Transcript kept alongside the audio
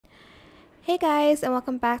Hey guys, and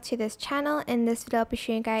welcome back to this channel. In this video I'll be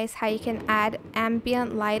showing you guys how you can add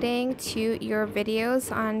ambient lighting to your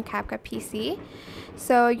videos on CapCut PC.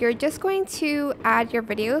 So you're just going to add your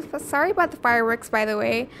videos, but sorry about the fireworks by the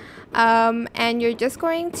way, and you're just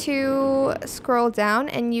going to scroll down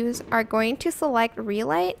and you are going to select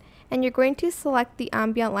relight, and you're going to select the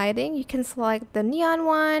ambient lighting. You can select the neon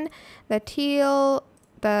one, the teal,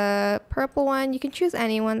 the purple one. You can choose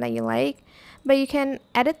any one that you like, but you can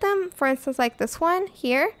edit them. For instance, like this one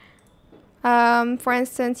here. For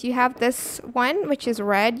instance, you have this one which is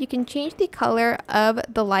red. You can change the color of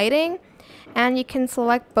the lighting, and you can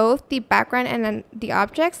select both the background and then the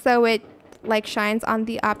object, so it like shines on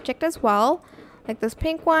the object as well, like this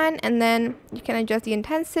pink one. And then you can adjust the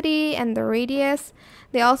intensity and the radius.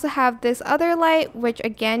 They also have this other light, which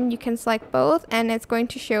again you can select both, and it's going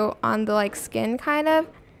to show on the like skin kind of.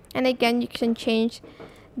 And again, you can change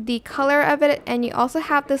the color of it. And you also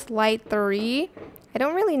have this light 3. I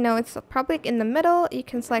don't really know, it's probably in the middle. You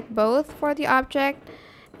can select both for the object,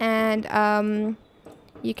 and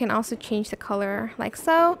you can also change the color like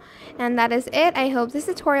so. And that is it. I hope this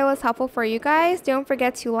tutorial was helpful for you guys. Don't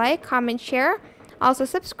forget to like, comment, share. Also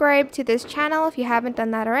subscribe to this channel if you haven't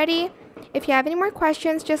done that already. If you have any more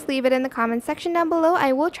questions, just leave it in the comment section down below.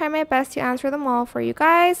 I will try my best to answer them all for you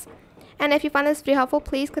guys. And if you found this video helpful,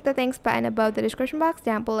 please click the thanks button above the description box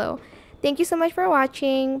down below. Thank you so much for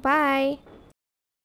watching. Bye!